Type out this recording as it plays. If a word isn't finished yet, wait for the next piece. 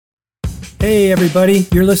Hey everybody,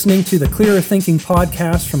 you're listening to the Clearer Thinking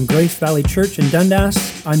podcast from Grace Valley Church in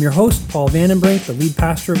Dundas. I'm your host, Paul Vandenbrink, the lead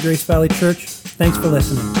pastor of Grace Valley Church. Thanks for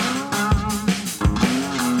listening.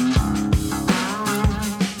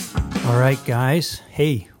 All right, guys.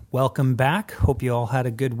 Hey, welcome back. Hope you all had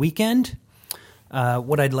a good weekend.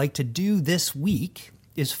 What I'd like to do this week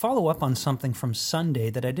is follow up on something from Sunday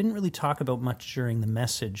that I didn't really talk about much during the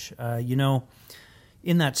message.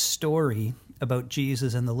 In that story about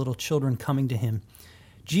Jesus and the little children coming to him,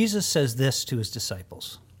 Jesus says this to his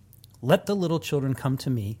disciples: "Let the little children come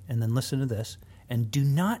to me," and then listen to this, "and do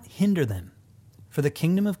not hinder them, for the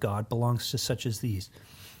kingdom of God belongs to such as these."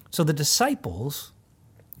 So the disciples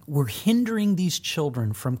were hindering these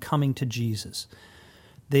children from coming to Jesus.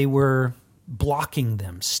 They were blocking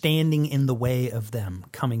them, standing in the way of them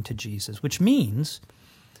coming to Jesus, which means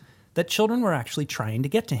that children were actually trying to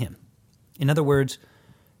get to him. In other words,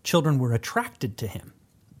 children were attracted to him.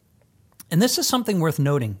 And this is something worth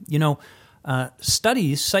noting.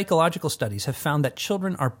 Psychological studies have found that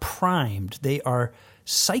children are primed. They are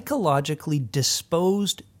psychologically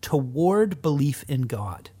disposed toward belief in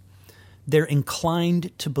God. They're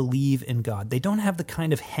inclined to believe in God. They don't have the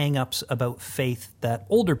kind of hang-ups about faith that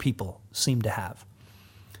older people seem to have.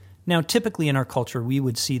 Now, typically in our culture, we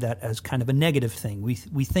would see that as kind of a negative thing. We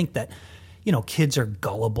think that, kids are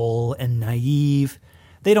gullible and naive.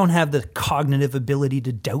 They don't have the cognitive ability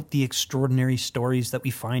to doubt the extraordinary stories that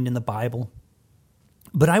we find in the Bible.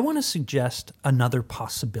 But I want to suggest another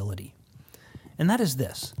possibility, and that is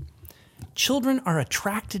this. Children are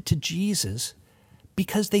attracted to Jesus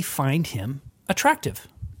because they find him attractive.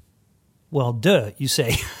 Well, duh, you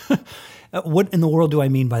say. What in the world do I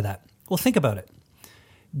mean by that? Well, think about it.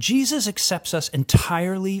 Jesus accepts us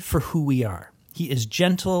entirely for who we are. He is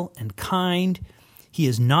gentle and kind. He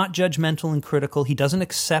is not judgmental and critical. He doesn't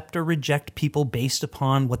accept or reject people based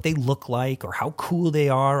upon what they look like or how cool they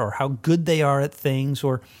are or how good they are at things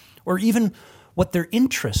or even what their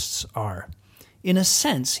interests are. In a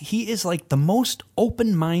sense, he is like the most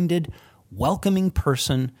open-minded, welcoming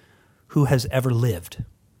person who has ever lived.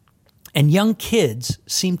 And young kids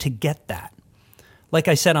seem to get that. Like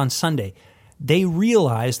I said on Sunday, they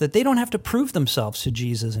realize that they don't have to prove themselves to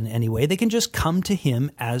Jesus in any way. They can just come to him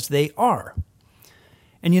as they are.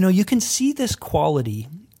 And you can see this quality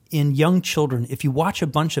in young children if you watch a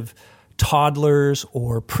bunch of toddlers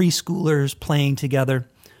or preschoolers playing together,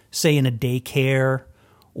 say in a daycare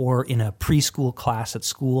or in a preschool class at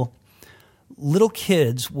school. Little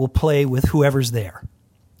kids will play with whoever's there.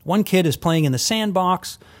 One kid is playing in the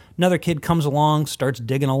sandbox, another kid comes along, starts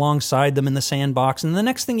digging alongside them in the sandbox, and the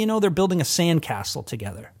next thing you know, they're building a sandcastle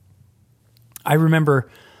together. I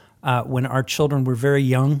remember when our children were very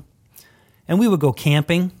young, and we would go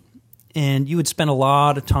camping, and you would spend a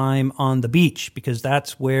lot of time on the beach because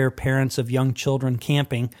that's where parents of young children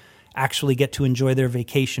camping actually get to enjoy their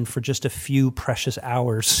vacation for just a few precious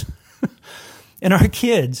hours. And our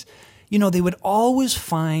kids, they would always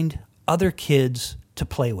find other kids to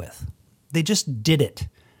play with. They just did it.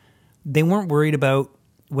 They weren't worried about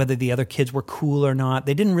whether the other kids were cool or not.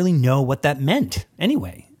 They didn't really know what that meant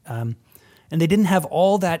anyway. And they didn't have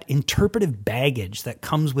all that interpretive baggage that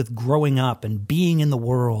comes with growing up and being in the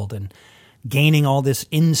world and gaining all this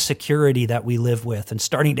insecurity that we live with and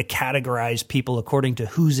starting to categorize people according to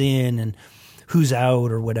who's in and who's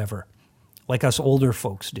out or whatever, like us older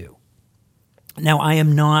folks do. Now, I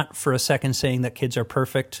am not for a second saying that kids are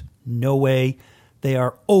perfect. No way. They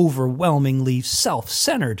are overwhelmingly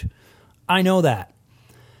self-centered. I know that.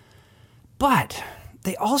 But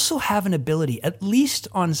they also have an ability, at least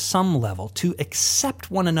on some level, to accept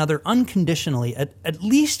one another unconditionally, at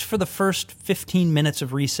least for the first 15 minutes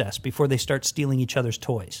of recess before they start stealing each other's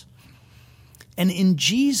toys. And in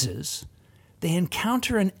Jesus, they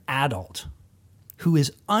encounter an adult who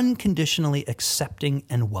is unconditionally accepting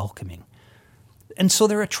and welcoming. And so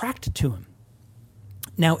they're attracted to him.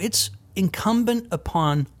 Now, it's incumbent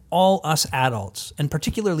upon all us adults, and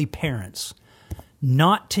particularly parents,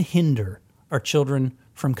 not to hinder our children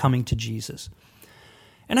from coming to Jesus.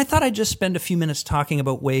 And I thought I'd just spend a few minutes talking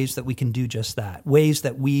about ways that we can do just that, ways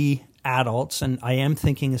that we adults, and I am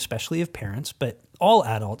thinking especially of parents, but all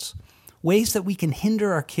adults, ways that we can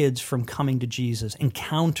hinder our kids from coming to Jesus,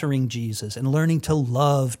 encountering Jesus, and learning to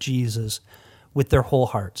love Jesus with their whole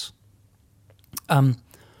hearts.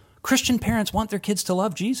 Christian parents want their kids to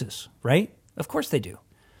love Jesus, right? Of course they do.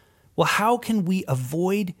 Well, how can we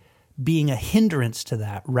avoid being a hindrance to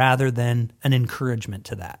that rather than an encouragement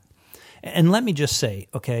to that? And let me just say,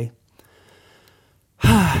 okay,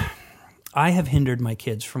 I have hindered my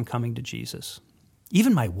kids from coming to Jesus.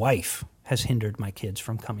 Even my wife has hindered my kids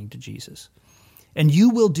from coming to Jesus. And you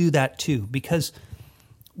will do that too, because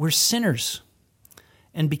we're sinners.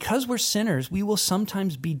 And because we're sinners, we will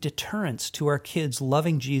sometimes be deterrents to our kids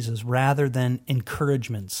loving Jesus rather than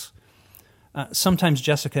encouragements. Sometimes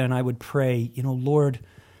Jessica and I would pray, Lord,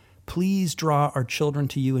 please draw our children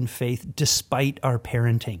to you in faith despite our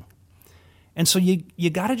parenting. And so you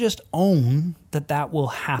got to just own that will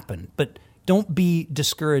happen. But don't be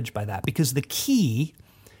discouraged by that, because the key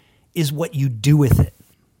is what you do with it.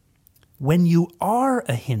 When you are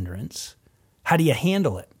a hindrance, how do you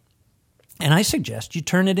handle it? And I suggest you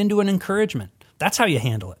turn it into an encouragement. That's how you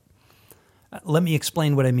handle it. Let me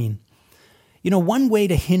explain what I mean. One way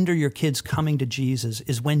to hinder your kids coming to Jesus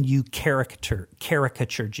is when you caricature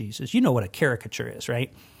Jesus. You know what a caricature is,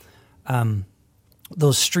 right?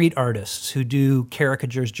 Those street artists who do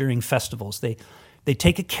caricatures during festivals, they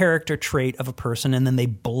take a character trait of a person and then they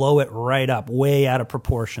blow it right up, way out of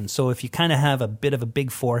proportion. So if you kind of have a bit of a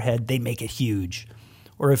big forehead, they make it huge.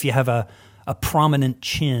 Or if you have a prominent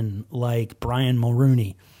chin like Brian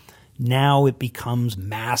Mulrooney, now it becomes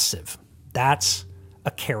massive. That's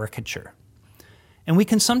a caricature. And we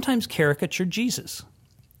can sometimes caricature Jesus.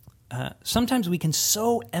 Sometimes we can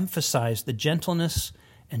so emphasize the gentleness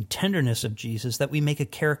and tenderness of Jesus that we make a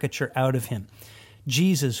caricature out of him.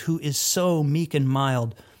 Jesus, who is so meek and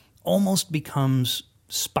mild, almost becomes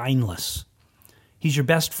spineless. He's your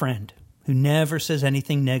best friend who never says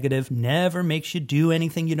anything negative, never makes you do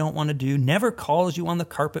anything you don't want to do, never calls you on the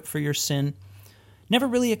carpet for your sin, never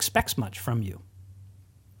really expects much from you.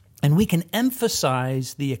 And we can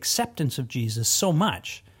emphasize the acceptance of Jesus so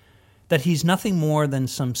much that he's nothing more than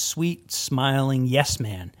some sweet, smiling yes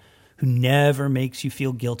man who never makes you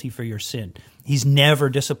feel guilty for your sin. He's never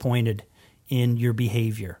disappointed in your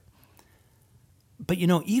behavior. But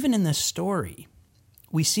even in this story,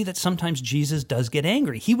 we see that sometimes Jesus does get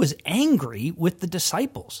angry. He was angry with the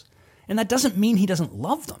disciples, and that doesn't mean he doesn't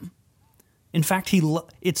love them. In fact,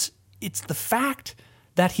 it's the fact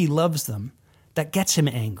that he loves them that gets him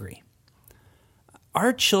angry.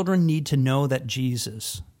 Our children need to know that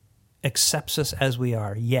Jesus accepts us as we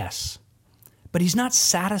are, yes, but he's not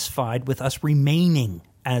satisfied with us remaining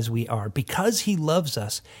as we are. Because he loves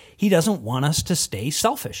us, he doesn't want us to stay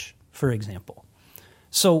selfish, for example.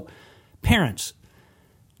 So, parents,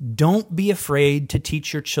 don't be afraid to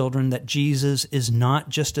teach your children that Jesus is not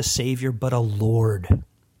just a Savior, but a Lord.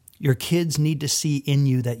 Your kids need to see in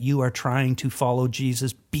you that you are trying to follow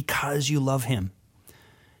Jesus because you love him.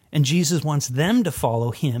 And Jesus wants them to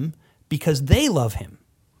follow him because they love him.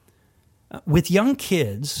 With young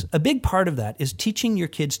kids, a big part of that is teaching your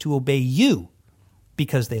kids to obey you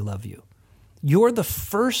because they love you. You're the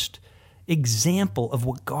first example of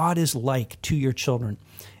what God is like to your children.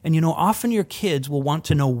 And often your kids will want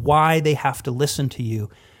to know why they have to listen to you.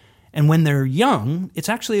 And when they're young, it's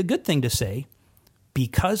actually a good thing to say,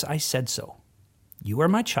 because I said so. You are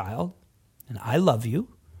my child, and I love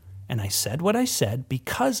you, and I said what I said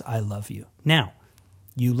because I love you. Now,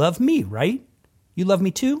 you love me, right? You love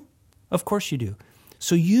me too? Of course you do.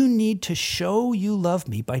 So you need to show you love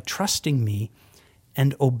me by trusting me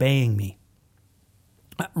and obeying me.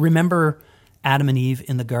 Remember Adam and Eve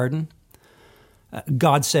in the garden?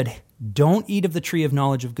 God said, don't eat of the tree of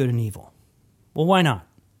knowledge of good and evil. Well, why not?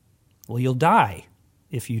 Well, you'll die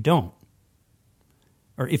if you don't.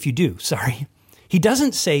 Or if you do, sorry. He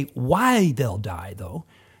doesn't say why they'll die, though.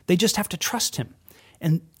 They just have to trust him.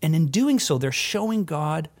 And in doing so, they're showing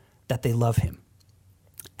God that they love him.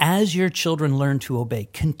 As your children learn to obey,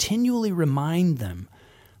 continually remind them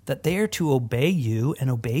that they are to obey you and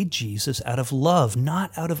obey Jesus out of love,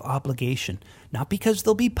 not out of obligation. Not because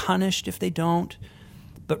they'll be punished if they don't.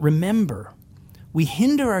 But remember, we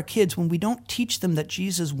hinder our kids when we don't teach them that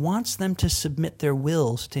Jesus wants them to submit their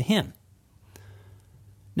wills to him.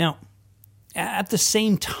 Now, at the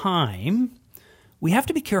same time, we have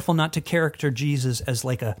to be careful not to caricature Jesus as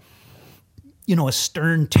like a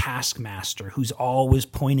stern taskmaster who's always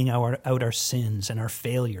pointing out our sins and our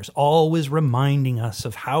failures, always reminding us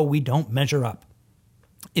of how we don't measure up.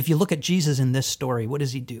 If you look at Jesus in this story, what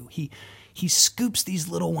does he do? He scoops these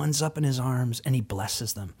little ones up in his arms and he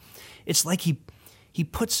blesses them. It's like he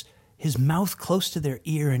puts his mouth close to their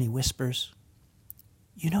ear and he whispers,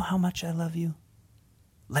 "You know how much I love you?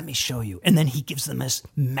 Let me show you." And then he gives them this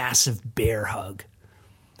massive bear hug.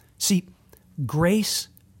 See, grace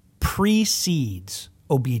precedes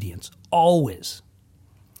obedience, always.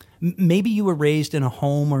 Maybe you were raised in a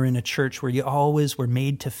home or in a church where you always were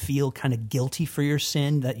made to feel kind of guilty for your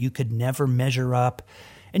sin, that you could never measure up.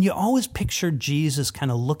 And you always pictured Jesus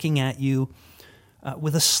kind of looking at you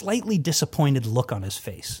with a slightly disappointed look on his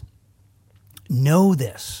face. Know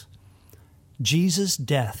this. Jesus'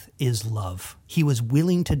 death is love. He was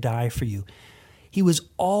willing to die for you. He was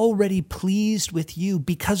already pleased with you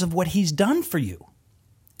because of what he's done for you.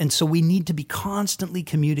 And so we need to be constantly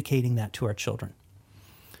communicating that to our children.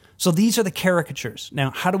 So these are the caricatures.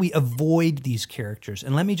 Now, how do we avoid these caricatures?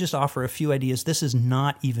 And let me just offer a few ideas. This is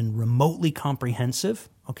not even remotely comprehensive,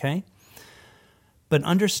 okay? But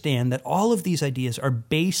understand that all of these ideas are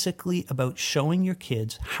basically about showing your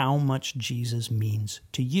kids how much Jesus means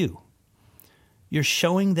to you. You're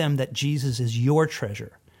showing them that Jesus is your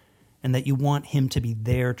treasure and that you want him to be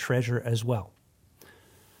their treasure as well.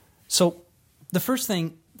 So the first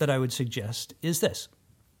thing that I would suggest is this.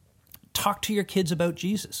 Talk to your kids about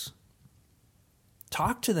Jesus.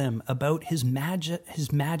 Talk to them about his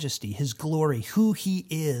majesty, his glory, who he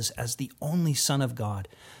is as the only Son of God.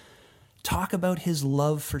 Talk about his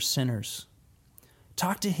love for sinners.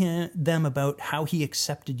 Talk to them about how he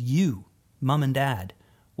accepted you, mom and dad,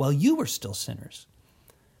 while you were still sinners.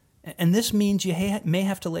 And this means you may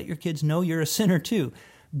have to let your kids know you're a sinner too.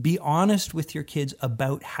 Be honest with your kids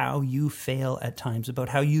about how you fail at times, about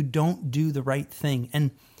how you don't do the right thing.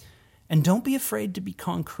 And don't be afraid to be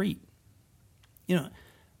concrete. You know,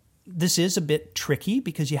 this is a bit tricky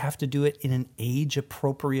because you have to do it in an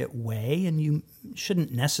age-appropriate way, and you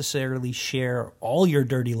shouldn't necessarily share all your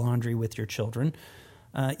dirty laundry with your children,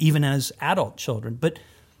 even as adult children. But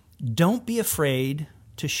don't be afraid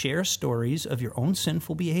to share stories of your own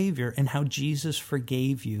sinful behavior and how Jesus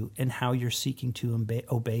forgave you and how you're seeking to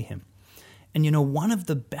obey him. And you know, one of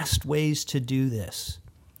the best ways to do this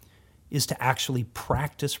is to actually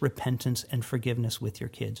practice repentance and forgiveness with your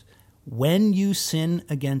kids. When you sin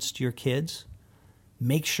against your kids,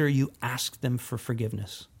 make sure you ask them for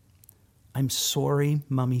forgiveness. I'm sorry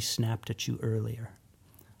mommy snapped at you earlier.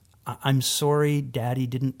 I'm sorry daddy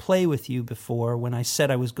didn't play with you before when I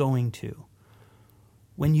said I was going to.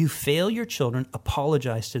 When you fail your children,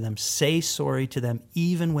 apologize to them. Say sorry to them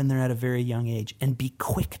even when they're at a very young age, and be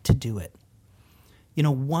quick to do it. You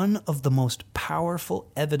know, one of the most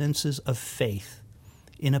powerful evidences of faith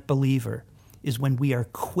in a believer is when we are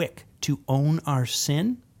quick to own our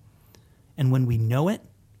sin, and when we know it,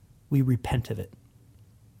 we repent of it.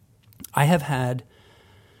 I have had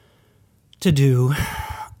to do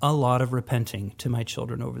a lot of repenting to my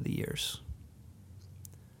children over the years.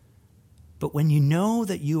 But when you know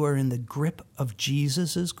that you are in the grip of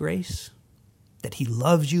Jesus' grace, that he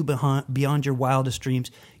loves you beyond your wildest dreams,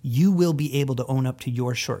 you will be able to own up to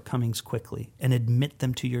your shortcomings quickly and admit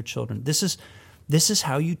them to your children. This is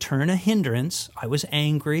how you turn a hindrance, I was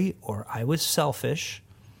angry or I was selfish,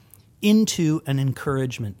 into an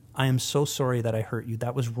encouragement. I am so sorry that I hurt you.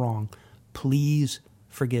 That was wrong. Please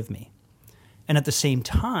forgive me. And at the same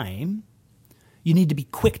time, you need to be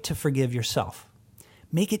quick to forgive yourself.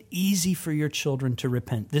 Make it easy for your children to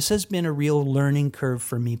repent. This has been a real learning curve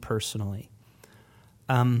for me personally.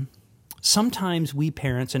 Sometimes we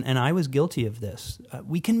parents, and I was guilty of this,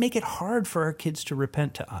 we can make it hard for our kids to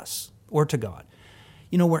repent to us or to God.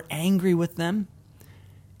 You know, we're angry with them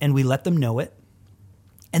and we let them know it.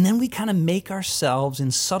 And then we kind of make ourselves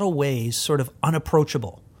in subtle ways sort of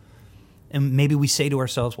unapproachable. And maybe we say to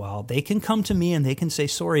ourselves, well, they can come to me and they can say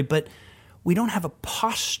sorry, but we don't have a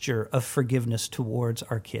posture of forgiveness towards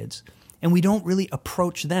our kids. And we don't really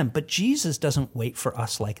approach them. But Jesus doesn't wait for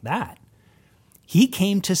us like that. He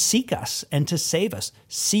came to seek us and to save us.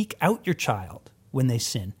 Seek out your child when they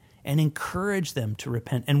sin and encourage them to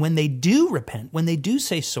repent. And when they do repent, when they do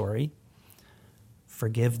say sorry,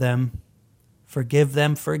 forgive them. Forgive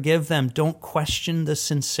them, forgive them. Don't question the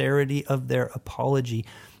sincerity of their apology.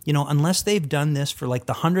 You know, unless they've done this for like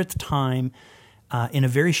the 100th time in a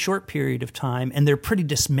very short period of time, and they're pretty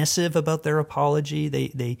dismissive about their apology.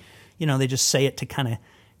 They just say it to kind of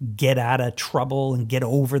get out of trouble and get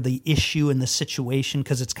over the issue and the situation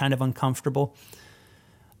because it's kind of uncomfortable.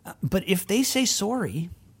 But if they say sorry,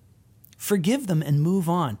 forgive them and move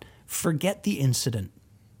on. Forget the incident.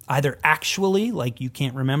 Either actually, like you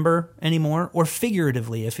can't remember anymore, or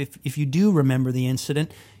figuratively, if you do remember the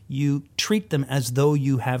incident, you treat them as though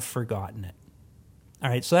you have forgotten it. All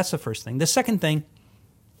right, so that's the first thing. The second thing,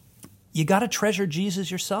 you got to treasure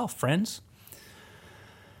Jesus yourself, friends.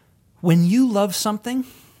 When you love something,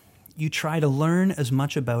 you try to learn as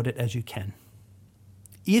much about it as you can.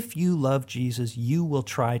 If you love Jesus, you will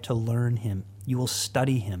try to learn him. You will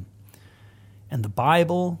study him. And the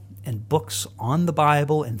Bible and books on the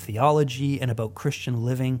Bible and theology and about Christian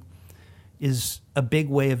living is a big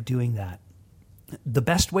way of doing that. The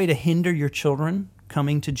best way to hinder your children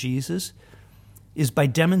coming to Jesus is by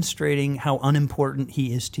demonstrating how unimportant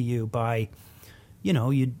he is to you by, you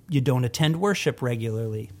don't attend worship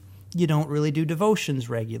regularly. you don't really do devotions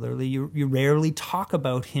regularly. You rarely talk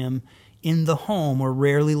about him in the home, or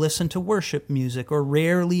rarely listen to worship music, or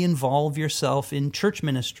rarely involve yourself in church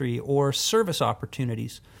ministry or service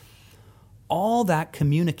opportunities. All that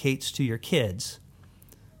communicates to your kids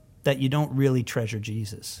that you don't really treasure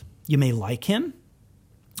Jesus. You may like him.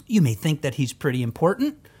 You may think that he's pretty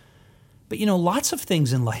important. But lots of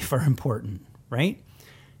things in life are important, right?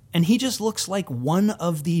 And he just looks like one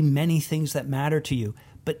of the many things that matter to you.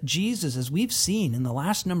 But Jesus, as we've seen in the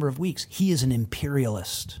last number of weeks, he is an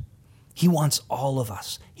imperialist. He wants all of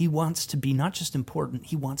us. He wants to be not just important,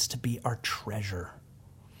 he wants to be our treasure.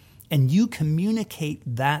 And you communicate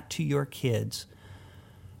that to your kids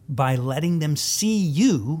by letting them see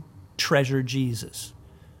you treasure Jesus.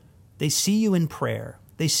 They see you in prayer.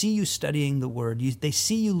 They see you studying the Word. They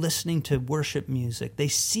see you listening to worship music. They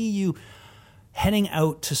see you heading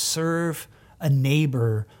out to serve a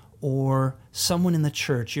neighbor or someone in the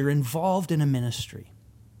church. You're involved in a ministry.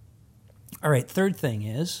 All right, third thing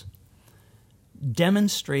is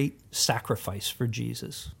demonstrate sacrifice for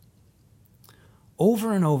Jesus.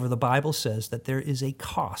 Over and over, the Bible says that there is a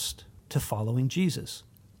cost to following Jesus.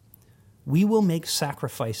 We will make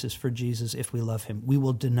sacrifices for Jesus if we love him. We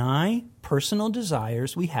will deny personal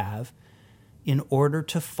desires we have in order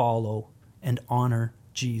to follow and honor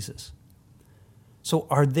Jesus. So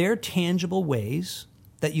are there tangible ways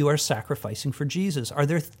that you are sacrificing for Jesus? Are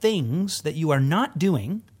there things that you are not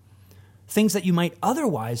doing, things that you might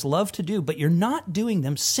otherwise love to do, but you're not doing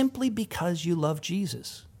them simply because you love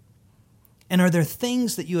Jesus? And are there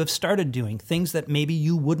things that you have started doing, things that maybe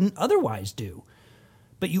you wouldn't otherwise do,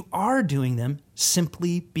 but you are doing them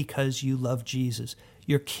simply because you love Jesus?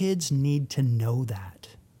 Your kids need to know that.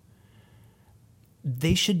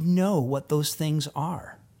 They should know what those things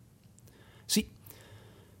are. See,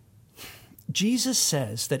 Jesus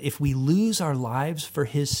says that if we lose our lives for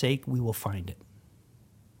his sake, we will find it.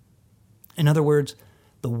 In other words,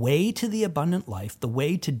 the way to the abundant life, the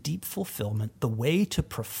way to deep fulfillment, the way to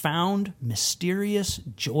profound, mysterious,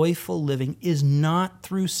 joyful living is not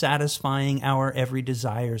through satisfying our every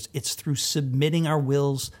desires. It's through submitting our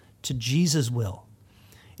wills to Jesus' will.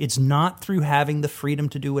 It's not through having the freedom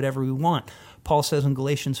to do whatever we want. Paul says in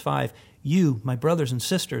Galatians 5, you, my brothers and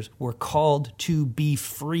sisters, were called to be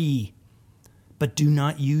free, but do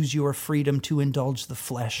not use your freedom to indulge the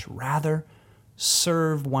flesh. Rather,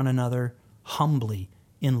 serve one another humbly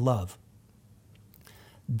in love.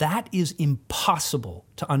 That is impossible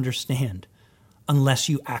to understand unless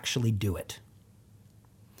you actually do it.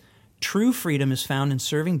 True freedom is found in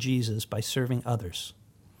serving Jesus by serving others.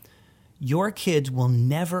 Your kids will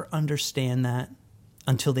never understand that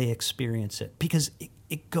until they experience it, because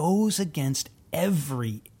it goes against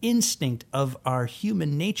every instinct of our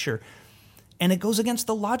human nature, and it goes against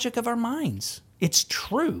the logic of our minds. It's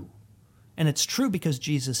true, and it's true because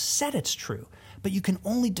Jesus said it's true. But you can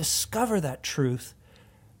only discover that truth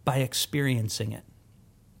by experiencing it.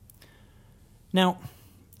 Now,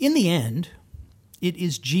 in the end, it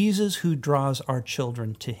is Jesus who draws our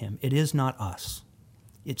children to him. It is not us.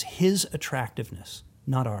 It's his attractiveness,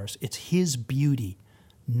 not ours. It's his beauty,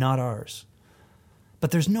 not ours. But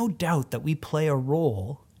there's no doubt that we play a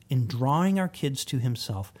role in drawing our kids to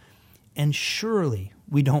himself, and surely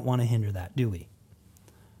we don't want to hinder that, do we?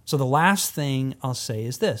 So the last thing I'll say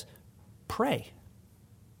is this. Pray.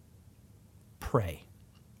 Pray.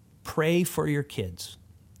 Pray for your kids,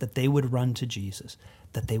 that they would run to Jesus,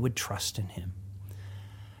 that they would trust in him.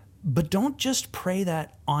 But don't just pray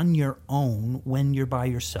that on your own when you're by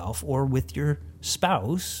yourself or with your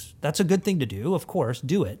spouse. That's a good thing to do, of course,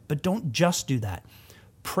 do it. But don't just do that.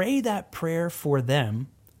 Pray that prayer for them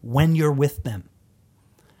when you're with them.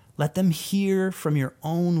 Let them hear from your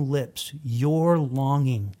own lips your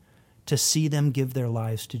longing to see them give their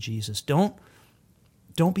lives to Jesus. Don't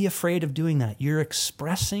be afraid of doing that. You're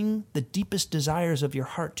expressing the deepest desires of your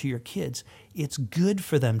heart to your kids. It's good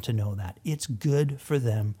for them to know that. It's good for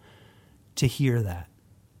them to hear that.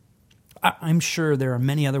 I'm sure there are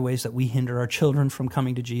many other ways that we hinder our children from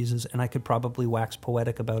coming to Jesus, and I could probably wax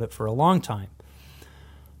poetic about it for a long time.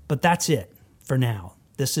 But that's it for now.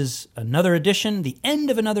 This is another edition, the end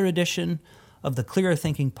of another edition of the Clearer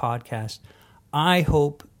Thinking Podcast. I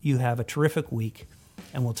hope you have a terrific week,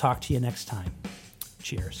 and we'll talk to you next time.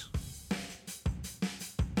 Cheers.